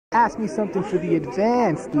Ask me something for the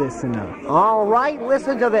advanced listener. All right,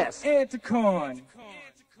 listen to this. Anticon.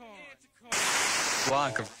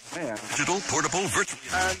 Digital, portable, virtual.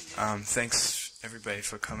 Thanks everybody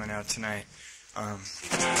for coming out tonight.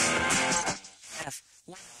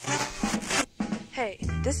 Hey,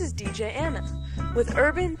 this is DJ Anna with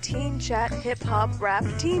Urban Teen Chat Hip Hop Rap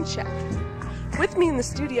Teen Chat. With me in the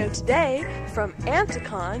studio today from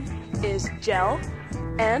Anticon is Jel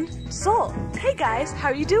and Sole. Hey guys, how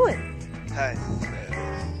are you doing? Hi.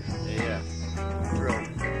 Yeah. Thrilled.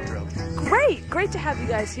 Great to have you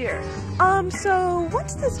guys here. So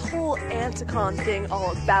what's this whole Anticon thing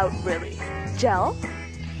all about, really? Jel?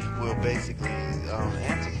 Well, basically,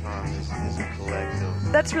 Anticon is a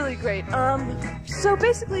collective. That's really great. So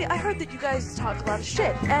basically, I heard that you guys talk a lot of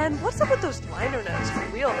shit. And what's up with those liner notes for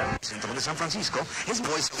real, though? San Francisco, his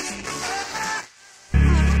voice.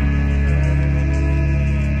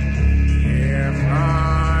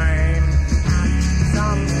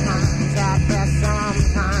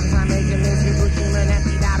 Sometimes I make a miserable human,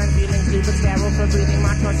 emptied out and feeling stupid, sterile for breathing.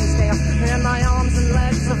 My crusty stale, and my arms and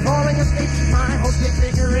legs are falling asleep. My whole stick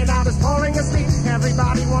figure it out is falling asleep.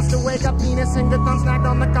 Everybody wants to wake up, penis and the thumb snagged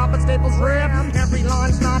on the carpet, staples rib. Every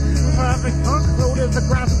line's not perfect, low to the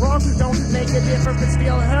ground wrong. Don't make a difference, but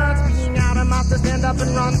still hurts. Being out of mouth to stand up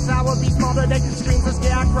and run sour, be small today, screams a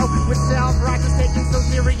scarecrow with self-righteous taken so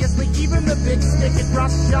seriously. Even the big stick it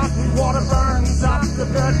rust shot, water burns up the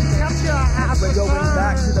bird. We're going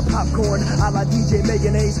back to the popcorn, a la DJ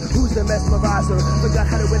Mayonnaise. Who's the mesmerizer? Forgot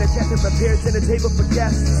how to win a chance and prepared to the table for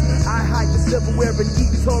guests. I hide the silverware and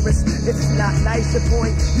eat tourists. It's not nice to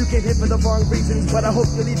point. You get hit for the wrong reasons, but I hope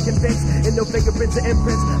you leave convinced. And no fingerprints or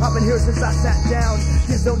imprints. I've been here since I sat down.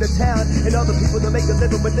 This on the town and other people that make a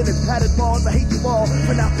living within its padded walls. I hate you all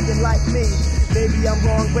for not being like me. Maybe I'm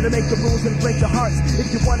wrong, but I make the rules and break the hearts.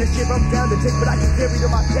 If you want to shit, I'm down to take what I can carry to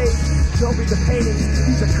my page. Don't read the paintings.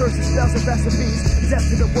 These are curses, spells, and recipes. Death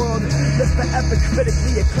to the world. Let's forever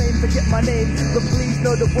critically acclaim. Forget my name, but please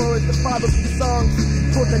know the words that follow these songs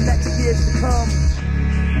for the next years to come.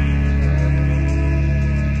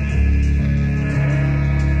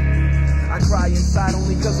 I cry inside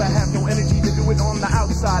only cause I have no energy to do it on the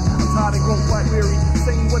outside. I'm tired and grown quite weary,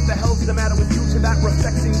 saying what the hell's the matter with you to that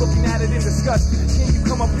reflecting, looking at it in disgust. Can you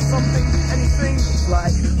come up with something, anything? It's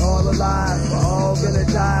like all alive, we're all gonna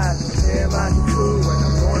die. Damn, I'm cool when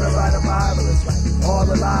I'm gonna write a Bible. It's like all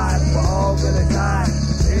alive, we're all gonna die.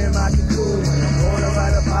 Damn, I'm cool when I'm gonna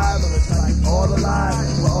write a Bible. It's like all alive,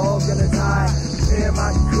 we're all gonna die. Damn,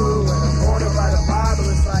 I'm cool when I'm gonna write a Bible.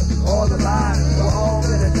 It's like all alive, we're all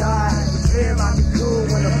gonna die. Damn, I be cool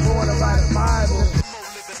when I'm born to write a Bible.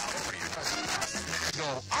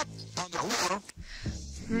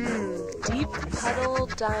 Deep puddle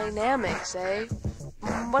dynamics, eh?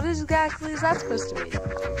 What exactly is that supposed to mean?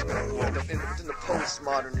 Within the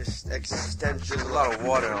postmodernist existential. There's a lot of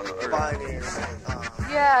water on the earth. Binary.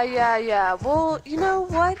 Yeah. Well, you know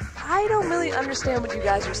what? I don't really understand what you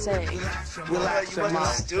guys are saying. Relax, you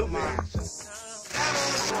must be stupid.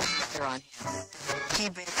 They're on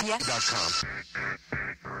keybit.com.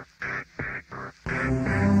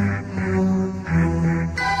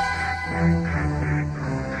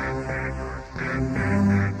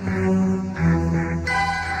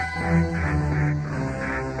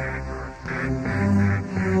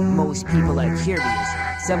 Most people are curious.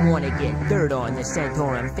 Some want to get dirt on the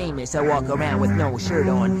Centaur. I'm famous, I walk around with no shirt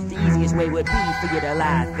on. The easiest way would be for you to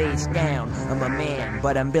lie face down. I'm a man,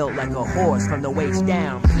 but I'm built like a horse from the waist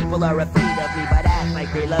down. People are afraid of me, but act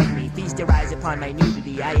like they love me. Feast their eyes upon my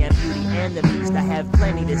nudity. I am beauty and the beast. I have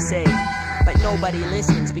plenty to say, but nobody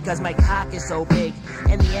listens because my cock is so big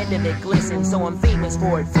and the end of it glistens. So I'm famous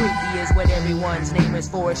for it. Freaky is what everyone's name is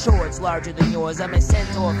for. Sure, it's larger than yours. I'm a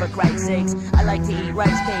centaur for Christ's sakes. I like to eat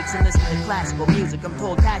rice cakes and listen to classical music. I'm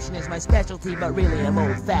told passion is my specialty, but really I'm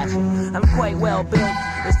old-fashioned. I'm quite well built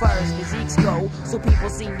as far as physiques go, so people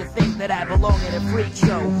seem to think that I belong at a freak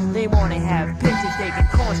show. They want to have pictures taken,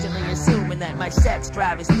 constantly assuming that my sex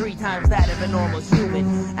drive is 3 times that of a normal human.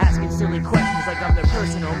 Asking silly questions like I'm their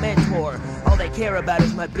personal mentor. All they care about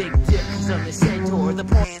is my big dick, cause I'm the Centaur. The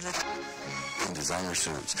point Designer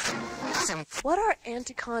suits. What are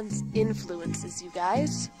Anticon's influences, you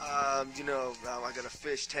guys? I got a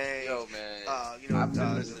fish tank. Yo, man. I'm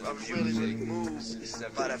really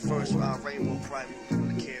moved by that first Rainbow Prime on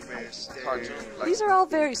the Care Bear Cartoon. These are all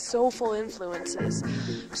very soulful influences.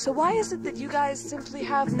 So why is it that you guys simply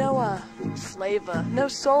have no, flavor, no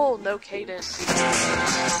soul, no cadence?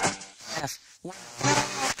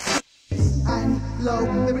 I'm low,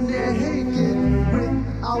 living there hating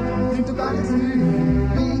without individuality.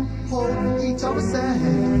 We hold each other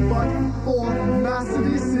sad, but for mass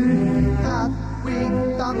DC.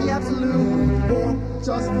 found the absolute, or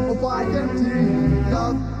just a wide empty.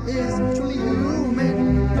 Love is truly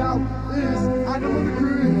human. Doubt is animal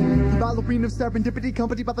degree. The ballerina of serendipity,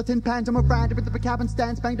 company by the tin pans. I'm a brand with the cabin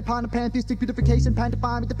stands, banged upon a pantheistic beautification, pan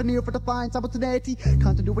define, the veneer for define, simultaneity.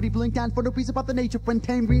 Continuity blink down for the reason about the nature when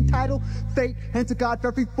tame, re-entitled. Fate, hands of God for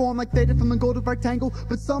every form like theta from the golden rectangle.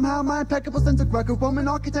 But somehow my impeccable sense of Greco-Roman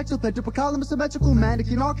architecture led to a column of symmetrical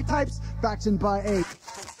mannequin archetypes, fractioned by 8.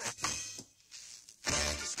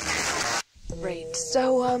 Great.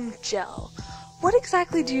 So, Jel, what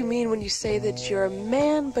exactly do you mean when you say that you're a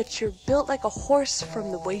man, but you're built like a horse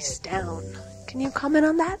from the waist down? Can you comment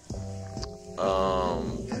on that?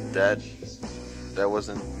 That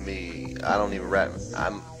wasn't me. I don't even rap.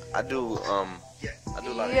 I do a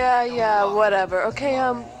lot of... Yeah, whatever. Okay,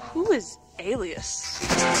 who is Alias?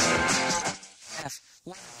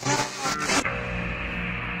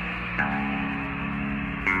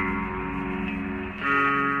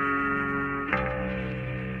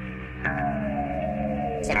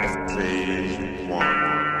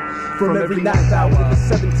 From every ninth hour to the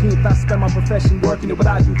 17th, I spend my profession working at what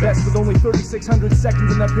I do best. With only 3,600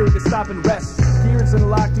 seconds in that period to stop and rest. Gears in the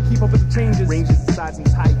lock to keep up with the changes. Ranges the size and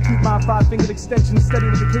height. Keep my 5-fingered extension steady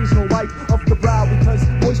with occasional wipe off the brow, because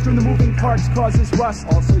moisture in the moving parts causes rust.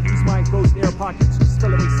 Also use my enclosed air pockets to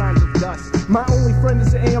spill away signs of dust. My only friend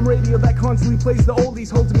is the AM radio that constantly plays the oldies,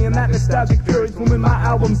 holding me in that nostalgic period from when my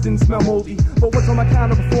albums didn't smell moldy. But what's on my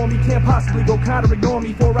counter before me can't possibly go counter ignore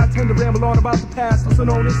me, for I tend to ramble on about the past, also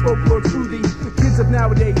known as folklore truly. Kids of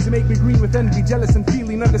nowadays make me green with envy, jealous and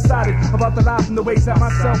feeling undecided about the life and the ways that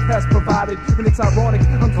myself has provided. And it's ironic,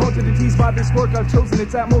 I'm taunted and teased by this work I've chosen.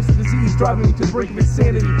 It's at most a disease, driving me to the brink of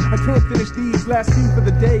insanity. I can't finish these last few for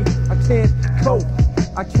the day. I can't cope,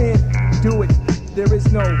 I can't do it. There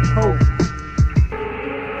is no hope.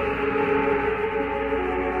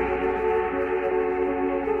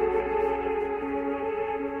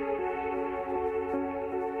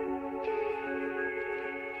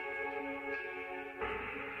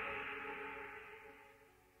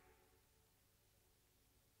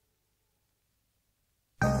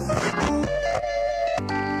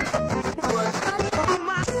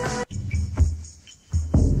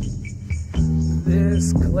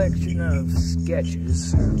 This collection of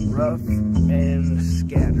sketches, rough and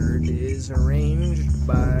scattered, is arranged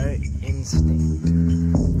by instinct.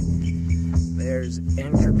 There's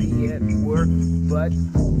entropy at work, but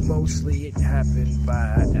mostly it happened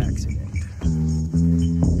by accident.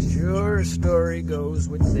 Sure, story goes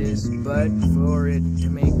with this, but for it to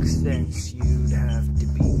make sense, you'd have to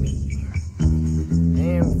be me.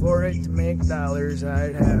 And for it to make dollars,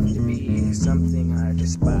 I'd have to be something I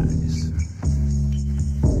despise.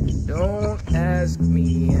 Don't ask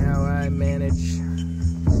me how I manage.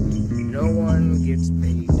 No one gets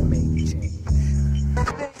paid to make change.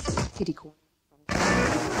 Kitty corn.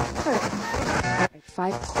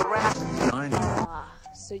 5.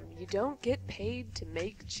 So you don't get paid to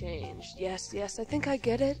make change. Yes, I think I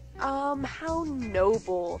get it. How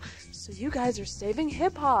noble. So you guys are saving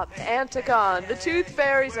hip-hop. Anticon, the tooth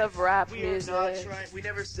fairies of rap music. We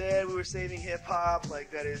never said we were saving hip-hop. Like,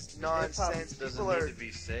 that is nonsense. People are... need to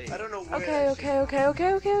be saved. I don't know where...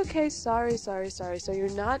 Okay. Sorry. So you're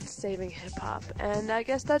not saving hip-hop. And I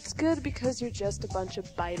guess that's good because you're just a bunch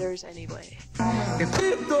of biters anyway.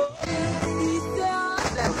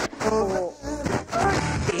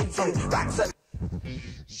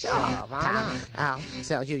 Sure, why not? I'll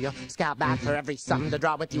sell you your scalp back for every something to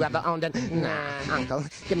draw with you ever owned. And nah, uncle,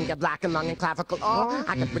 give me your black and lung and clavicle. Or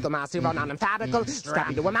I could wriggle my zero non-emphatical, strap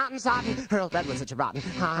you to a mountainside and hurl redwoods such a rotten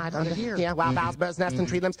hide under here. Yeah, wild boughs, birds nest and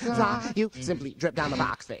tree limbs fly. You simply drip down the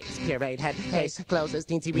box face, pureed head, case closes,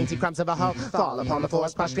 teensy weensy crumbs of a hoe fall upon the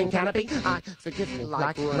forest plush green canopy. I forgive me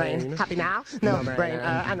like rain. Happy now? No brain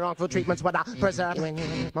and wrongful treatment's what I preserve.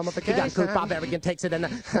 You got cool barbarian takes it and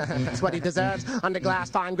that's what he deserves. Under glass,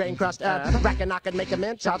 fine grain crushed earth. Reckon I could make a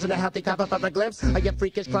mint, charging a healthy cover for a glimpse of your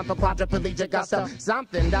freakish clump of quadriplegic gusto.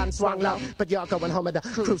 Something done swung low, but you're going home with the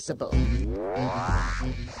crucible.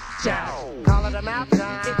 Jel, call it a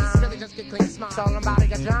meltdown. It's really just get clean, smart, soul and body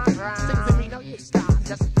get John. Sing to me, no you stop.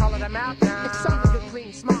 Just call it a meltdown. It's only good,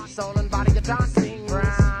 clean, smart, soul and body get John. Sing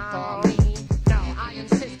round for me. No, I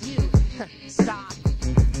insist you stop.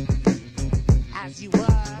 As you were.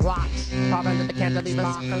 Watch, fall under the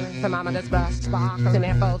cantilevers, thermometers burst, thin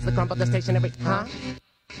air folds, the crumple, the stationary,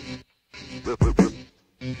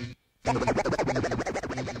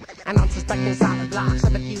 and unsuspecting solid blocks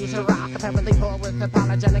of accuser rock, apparently poor with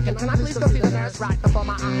apologetic. And can I please go see the nurse right before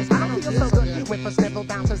my eyes? I don't feel so good with the sniffle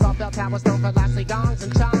bounces off bell towers, known for lasting gongs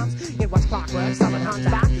and charms. It was clockwork, someone hunts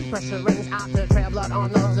back, pressure rings out to trail blood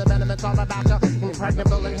on those events all about you.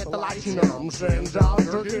 Impregnable and hit the lights, you know what I'm saying? Down,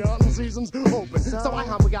 turkey hunting season's open. So I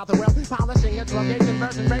humbly got the well, polishing a 12-gauge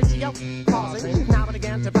conversion ratio, pausing now and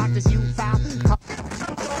again to practice you foul.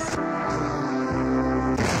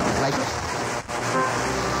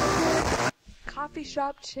 Coffee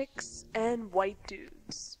shop chicks and white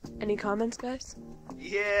dudes. Any comments, guys?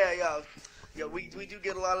 Yeah, we do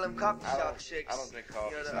get a lot of them coffee shop chicks. I don't drink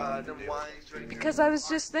coffee. Them wine drinkers. Because I was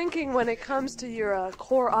just thinking, when it comes to your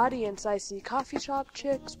core audience, I see coffee shop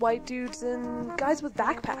chicks, white dudes, and guys with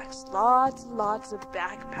backpacks. Lots of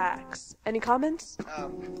backpacks. Any comments?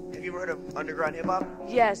 Have you ever heard of underground hip hop?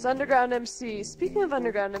 Yes, underground MCs. Speaking of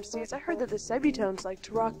underground MCs, I heard that the Sebutones like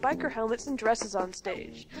to rock biker helmets and dresses on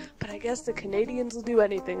stage. But I guess the Canadians will do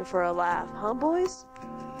anything for a laugh, huh, boys?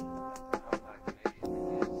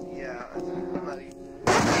 Yeah,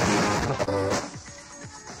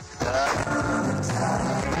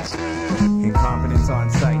 Incompetence on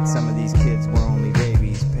sight, some of these kids were only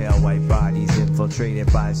babies. Pale white bodies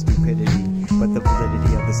infiltrated by stupidity. But the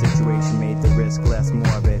validity of the situation made the risk less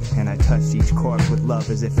morbid. And I touched each corpse with love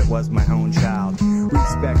as if it was my own child.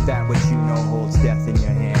 Respect that which you know holds death in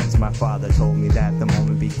your hands. My father told me that the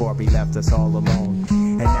moment before he left us all alone.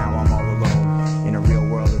 And now I'm all alone in a real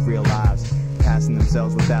world of real lives, passing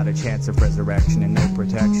themselves without a chance of resurrection, and no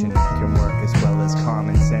protection can work as well as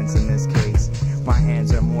common sense in this case. My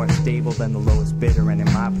hands are more stable than the lowest bidder, and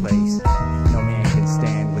in my place no man can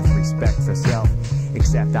stand with respect for self,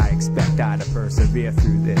 except I expect I to persevere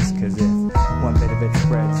through this. Cause if one bit of it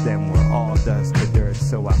spreads, then we're all dust to dirt.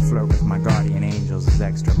 So I flirt with my guardian angels as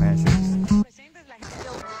extra measures.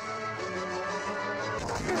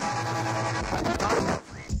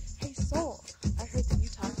 Hey Sole, I heard that you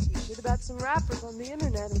talked some shit about some rappers on the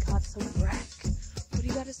internet and caught some wreck. What do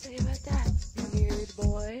you got to say about that, weird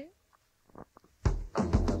boy?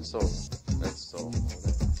 That's Sole.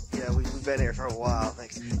 Yeah, we've been here for a while,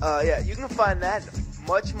 thanks. Yeah, you can find that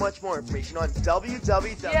much more information on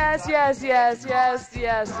www. Yes.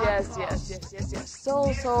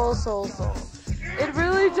 Sole. It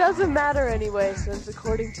really doesn't matter anyway, since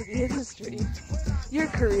according to the industry, your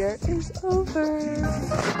career is over.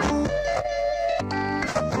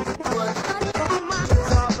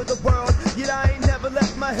 Top of the world, yet I ain't never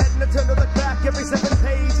left my head and I turn to look back. Every 7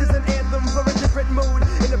 pages is an anthem for a different mood.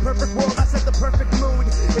 In a perfect world, I set the perfect mood.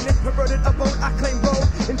 In this perverted abode, I claim road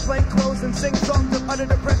in plain clothes and sing songs of under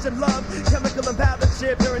depression, love, chemical imbalance,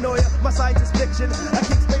 sheer paranoia. My science is fiction. I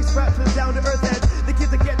keep space rap to the down to earth head. The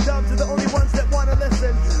kids that get dubbed are the only ones that wanna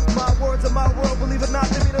listen. My words are my world, believe it not,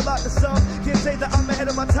 they mean a lot to some. Can't say that I'm ahead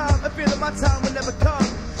of my time. I feel that my time will never come.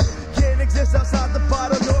 Can't exist outside the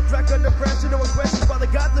bottle, no track under pressure, no one questions why they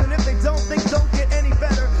got there. And if they don't think, don't get any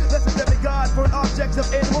better. Less than every god for an object of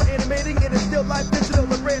animal animating in a still life digital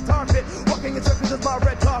and red carpet. Walking in circles is my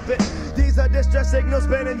red carpet. These are distress signals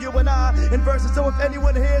spanning you and I in verses. So if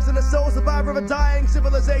anyone hears in a soul survivor of a dying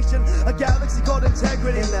civilization, a galaxy called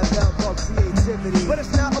integrity, in that bell called creativity. But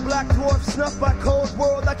it's not a black dwarf snuffed by cold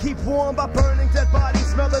world. I keep warm by burning dead bodies,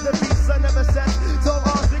 smell of the beasts I never set. So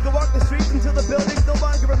I'll dig a walk the streets until the buildings no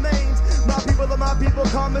longer remains. My people are my people,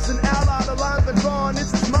 calm as an ally, the line's been drawn.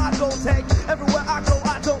 This is my goal, take everywhere I go,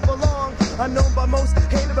 I don't belong. Unknown by most,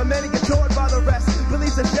 hated by many, adored by the rest.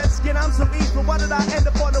 Believes in jet skin, I'm so east, but why did I end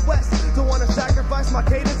up on the west? Don't wanna sacrifice my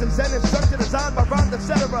cadence and zen instructor designed by rhymes,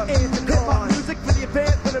 etc. Hip-hop music for the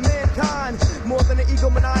advancement of mankind. More than an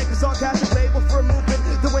egomaniacal sarcastic label for a movement.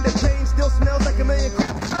 The wind of change still smells like a million.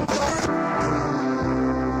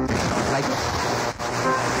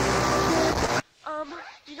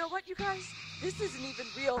 You know what, you guys? This isn't even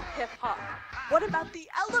real hip-hop. What about the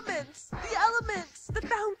elements? The elements! The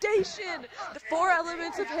foundation! The 4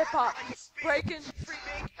 elements of hip-hop. Breaking,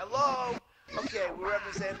 freaking. Hello! Okay, we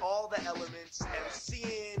represent all the elements,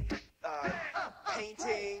 MCing,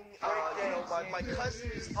 painting, my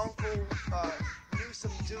cousin's uncle knew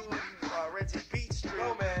some dude who rented Beach Street.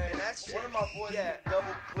 Oh man, and that's one of my boys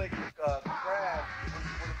double-click crab.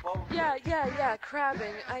 Yeah,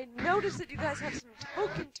 crabbing. I noticed that you guys have some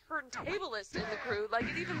token turntablists in the crew. Like,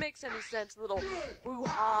 it even makes any sense. Little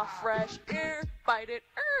woo-ha, fresh air, bite it,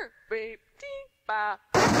 babe, dee, ba.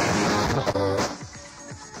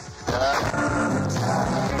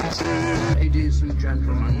 Ladies and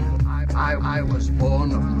gentlemen, I was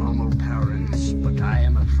born of normal parents, but I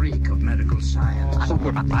am a freak of medical science.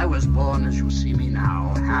 I was born as you see me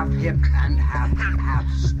now, half hip and half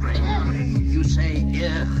straight. You say,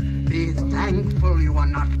 Be thankful you are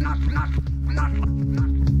not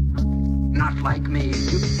like me.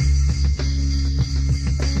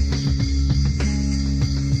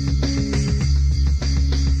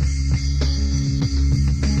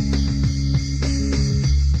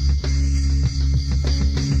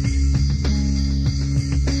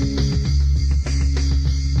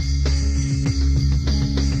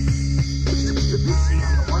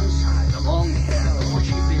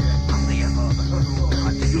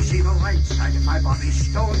 My body's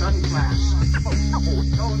stone and glass.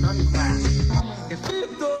 Stone and glass.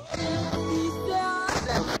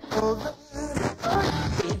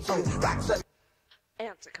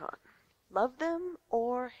 Anticon. Love them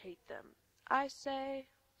or hate them? I say,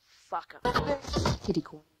 fuck them. Kitty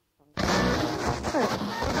corn.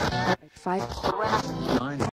 5.